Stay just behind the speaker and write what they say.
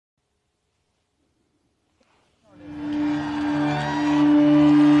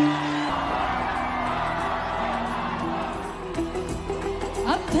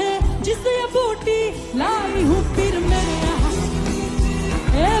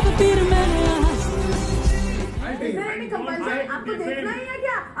Compulsory आपको देखना ही है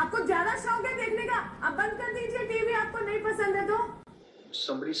क्या? आपको ज्यादा शौक है देखने का? आप बंद कर दीजिए टीवी, आपको नहीं पसंद है तो.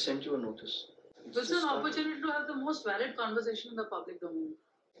 Somebody sent you a notice. It's an opportunity to have the most valid conversation in the public domain.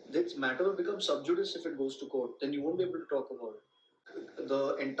 This matter will become sub judice if it goes to court. Then you won't be able to talk about it.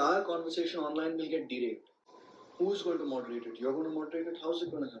 The entire conversation online will get derailed. Who is going to moderate it? You're going to moderate it? How's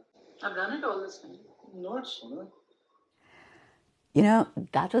it going to happen? I've done it all this time. Not Sona. You know,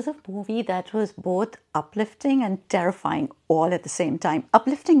 that was a movie that was both uplifting and terrifying all at the same time.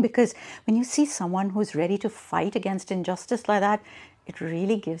 Uplifting because when you see someone who's ready to fight against injustice like that, it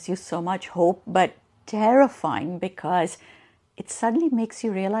really gives you so much hope. But terrifying because it suddenly makes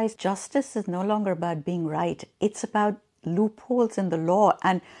you realize justice is no longer about being right. It's about loopholes in the law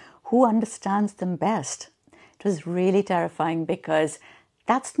and who understands them best. It was really terrifying because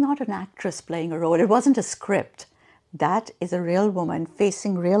that's not an actress playing a role. It wasn't a script. That is a real woman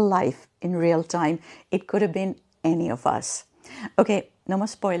facing real life in real time. It could have been any of us. Okay, no more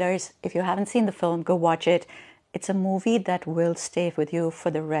spoilers. If you haven't seen the film, go watch it. It's a movie that will stay with you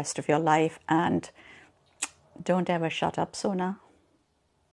for the rest of your life. And don't ever shut up, Sona.